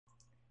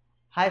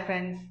Hi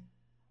friends,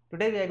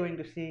 today we are going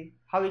to see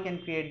how we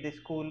can create this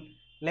cool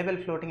level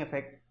floating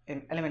effect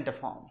in Elementor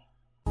form.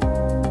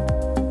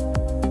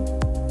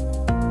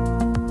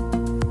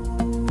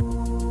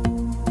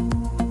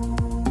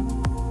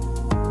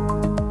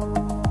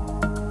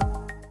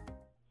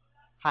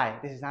 Hi,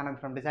 this is Anand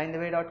from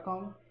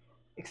designtheway.com.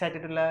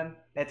 Excited to learn?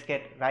 Let's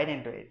get right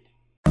into it.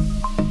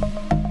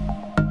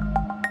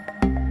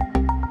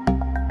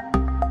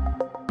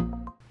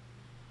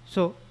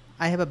 So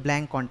I have a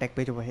blank contact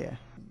page over here.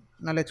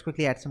 Now let's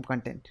quickly add some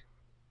content.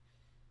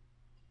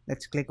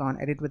 Let's click on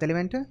edit with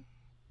Elementor.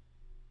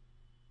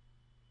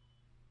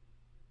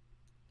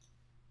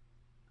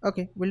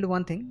 Okay, we'll do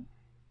one thing.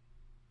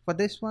 For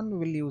this one, we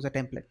will use a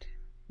template.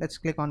 Let's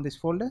click on this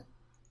folder.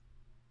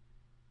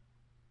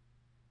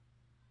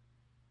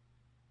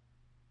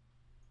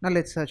 Now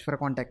let's search for a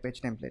contact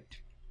page template.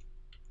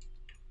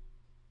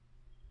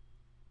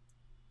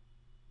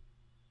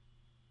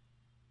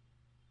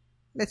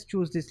 Let's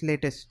choose this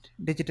latest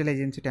digital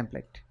agency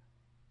template.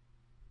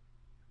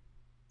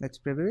 Let's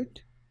preview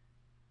it.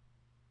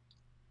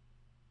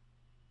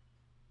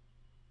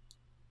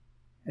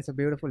 It's a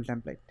beautiful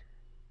template.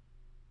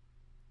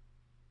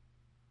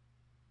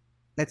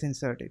 Let's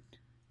insert it.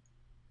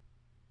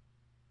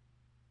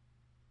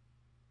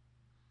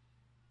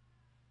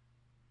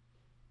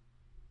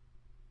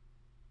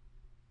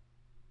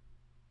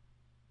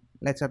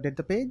 Let's update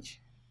the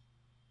page.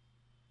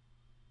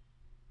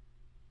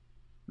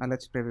 Now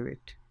let's preview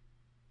it.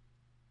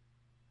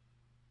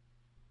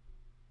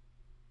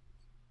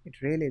 It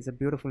really is a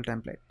beautiful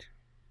template.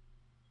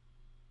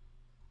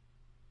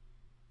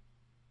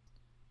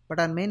 But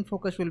our main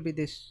focus will be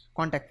this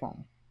contact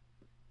form.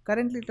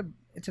 Currently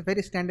it's a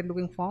very standard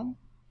looking form.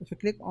 If you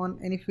click on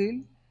any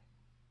field,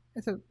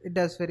 it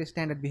does very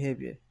standard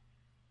behavior.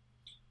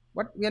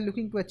 What we are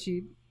looking to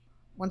achieve,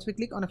 once we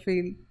click on a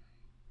field,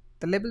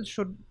 the label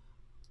should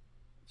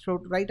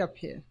float right up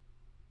here,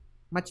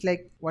 much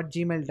like what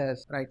Gmail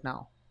does right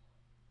now.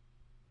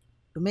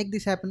 To make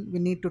this happen, we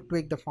need to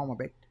tweak the form a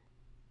bit.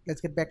 Let's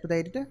get back to the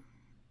editor.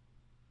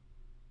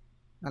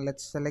 Now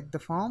let's select the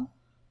form.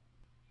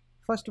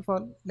 First of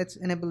all, let's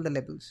enable the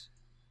labels.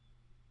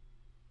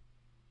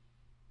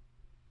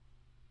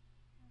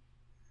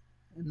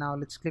 Now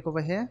let's click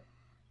over here.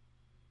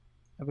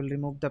 I will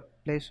remove the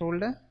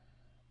placeholder.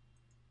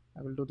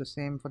 I will do the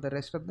same for the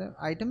rest of the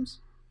items.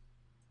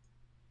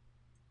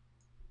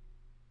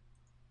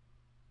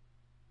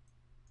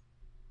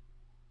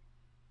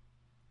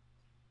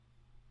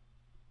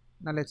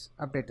 Now let's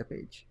update the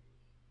page.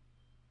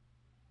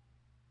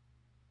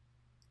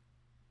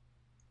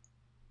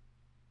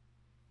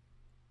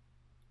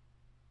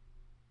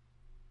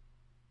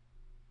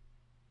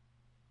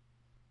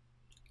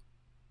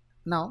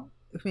 Now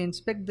if we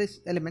inspect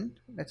this element,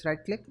 let's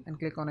right click and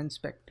click on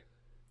inspect.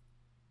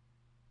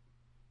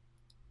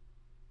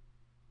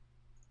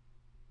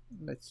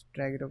 Let's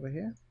drag it over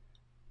here.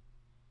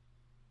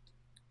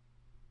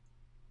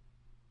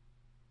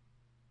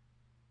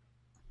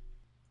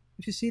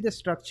 If you see the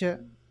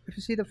structure, if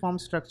you see the form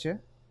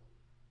structure,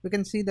 we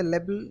can see the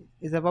label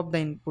is above the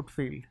input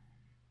field.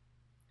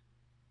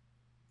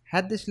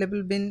 Had this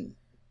label been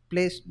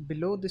placed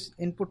below this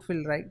input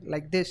field, right,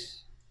 like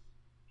this,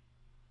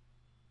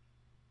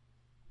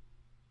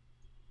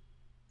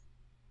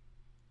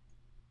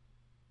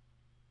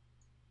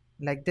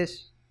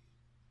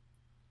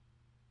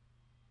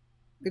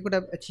 we could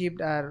have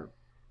achieved our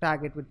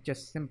target with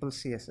just simple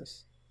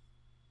CSS.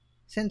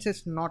 Since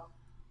it's not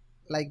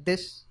like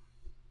this,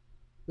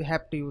 we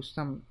have to use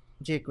some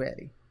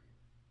jQuery.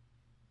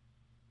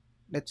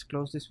 Let's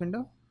close this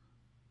window.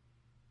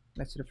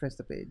 Let's refresh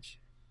the page.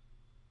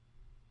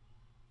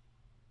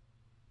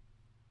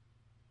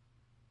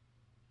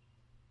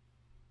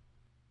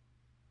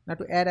 Now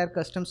to add our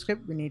custom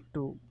script, we need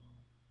to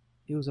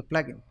use a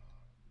plugin.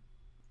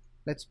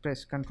 Let's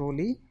press Ctrl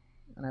E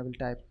and I will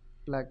type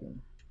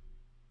plugin.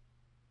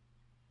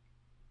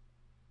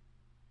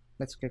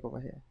 Let's click over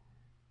here.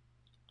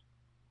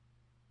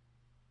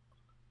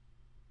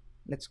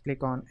 Let's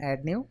click on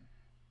add new.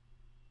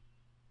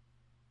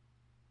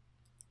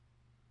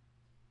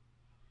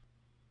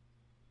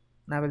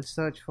 Now I will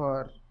search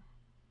for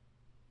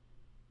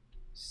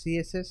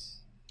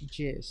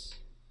CSS.js.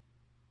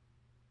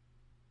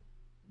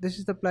 This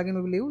is the plugin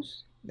we will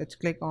use. Let's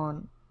click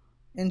on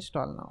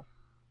install now.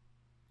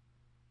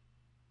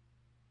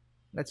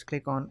 Let's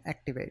click on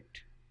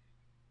activate.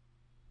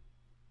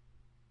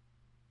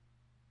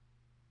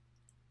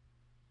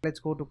 Let's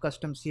go to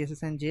custom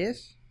CSS and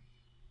JS.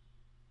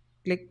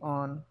 Click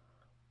on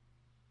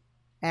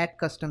add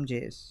custom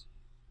JS.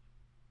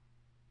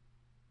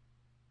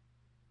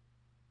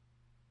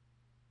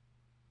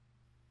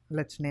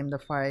 Let's name the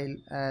file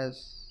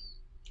as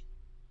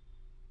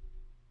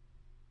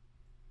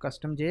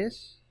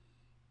custom.js.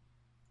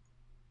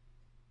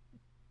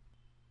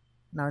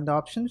 Now in the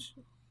options,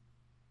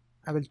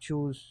 I will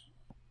choose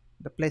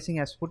the placing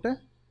as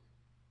footer.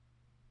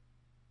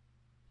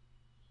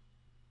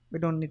 We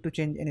don't need to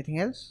change anything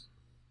else.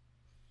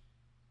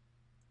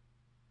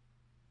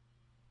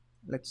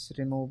 Let's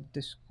remove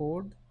this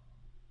code.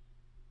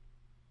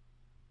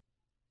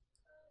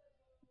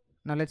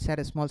 Now let's add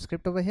a small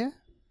script over here.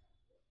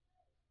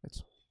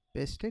 Let's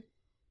paste it.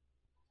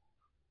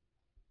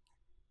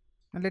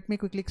 Now let me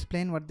quickly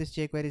explain what this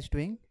jQuery is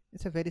doing.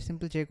 It's a very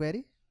simple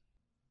jQuery.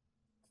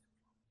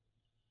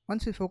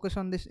 Once we focus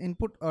on this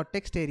input or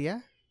text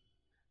area,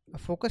 a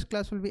focus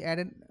class will be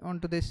added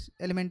onto this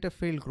elementor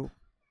field group.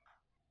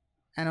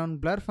 And on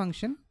blur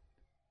function,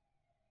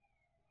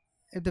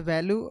 if the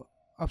value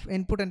of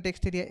input and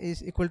text area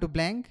is equal to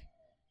blank,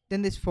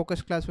 then this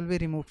focus class will be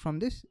removed from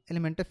this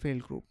elementor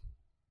field group.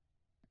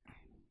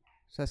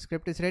 So our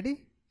script is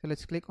ready. So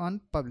let's click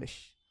on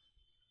publish.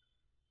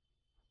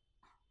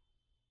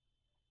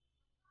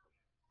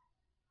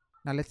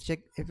 Now let's check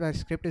if our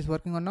script is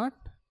working or not.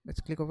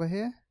 Let's click over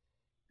here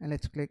and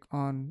let's click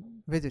on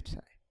visit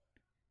site.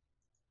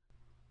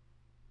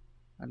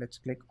 Now let's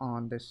click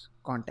on this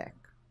contact.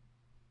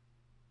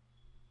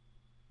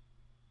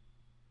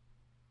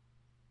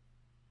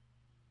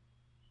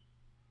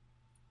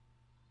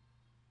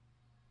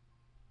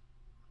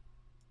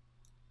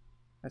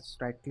 Let's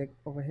right click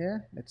over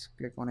here. Let's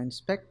click on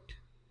inspect.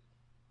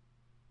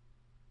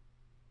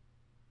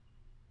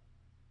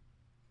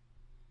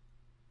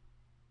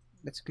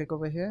 Let's click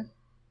over here.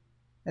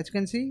 As you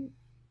can see,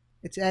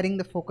 it's adding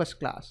the focus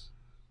class.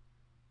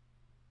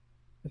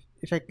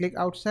 If I click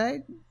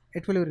outside,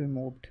 it will be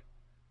removed.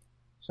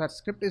 So our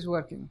script is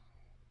working.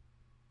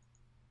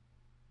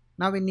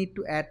 Now we need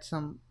to add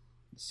some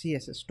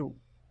CSS too.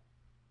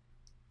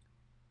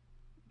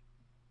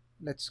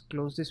 Let's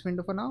close this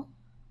window for now.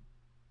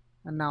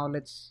 And now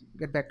let's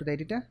get back to the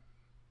editor.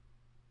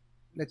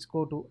 Let's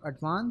go to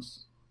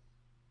advanced.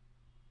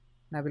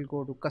 Now we'll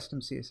go to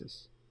custom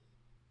CSS.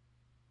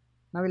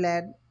 Now we'll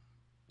add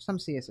some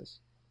CSS.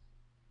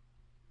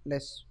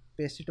 Let's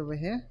paste it over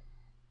here.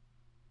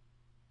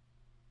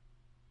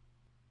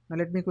 Now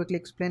let me quickly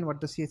explain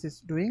what the CSS is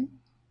doing.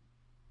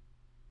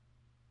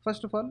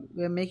 First of all,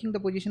 we are making the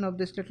position of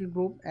this little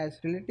group as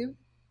relative.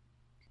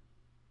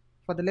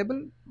 For the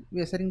label, we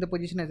are setting the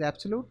position as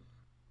absolute.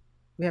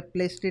 We have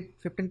placed it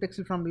 15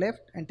 pixels from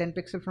left and 10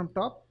 pixels from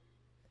top.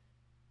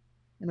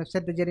 And we've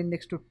set the Z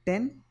index to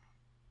 10.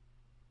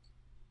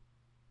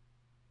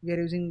 We are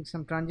using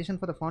some transition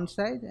for the font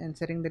size and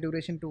setting the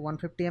duration to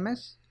 150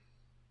 ms.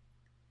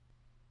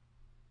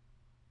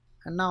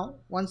 And now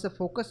once the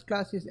focus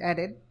class is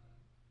added,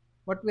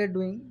 what we are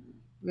doing,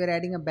 we are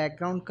adding a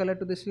background color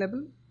to this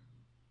label,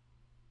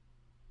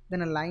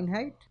 then a line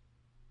height,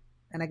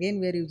 and again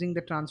we are using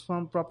the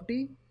transform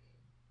property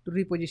to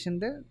reposition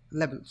the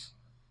labels.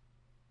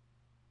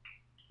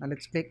 Now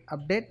let's click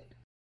update.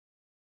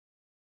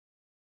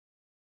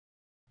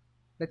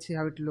 Let's see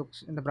how it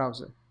looks in the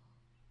browser.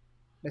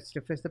 Let's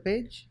refresh the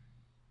page.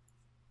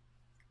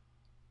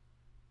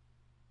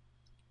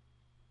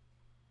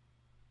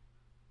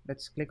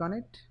 Let's click on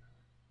it.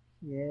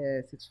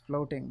 Yes, it's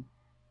floating.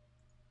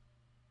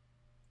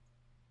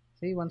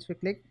 See, once we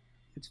click,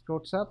 it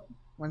floats up.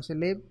 Once we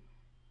leave,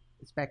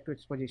 it's back to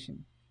its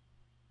position.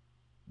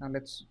 Now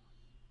let's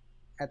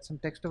add some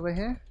text over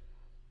here.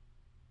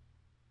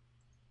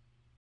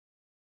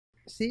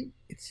 See,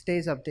 it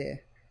stays up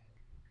there.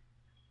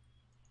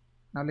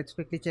 Now let's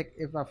quickly check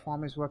if our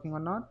form is working or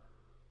not.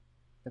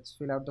 Let's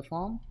fill out the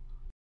form.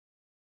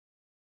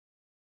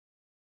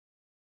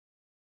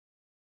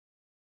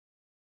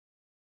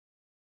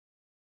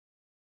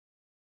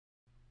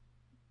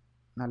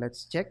 Now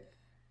let's check.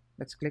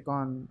 Let's click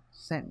on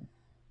send.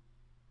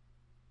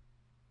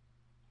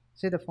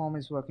 See, the form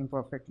is working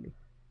perfectly.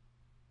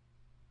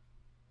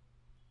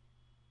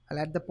 I'll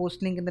add the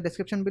post link in the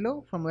description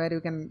below from where you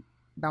can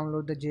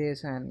download the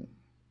JS and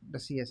the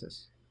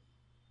CSS.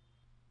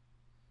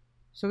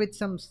 So with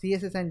some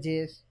CSS and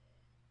JS,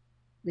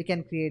 we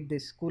can create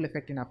this cool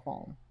effect in our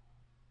form.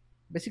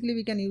 Basically,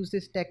 we can use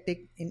this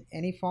tactic in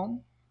any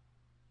form.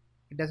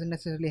 It doesn't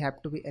necessarily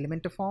have to be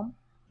elementor form.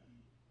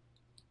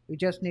 We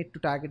just need to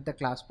target the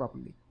class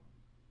properly.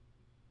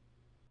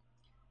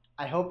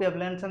 I hope you have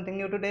learned something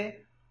new today.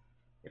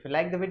 If you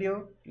like the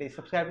video, please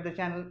subscribe to the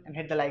channel and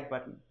hit the like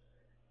button.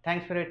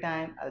 Thanks for your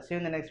time. I'll see you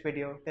in the next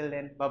video. Till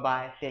then, bye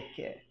bye. Take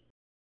care.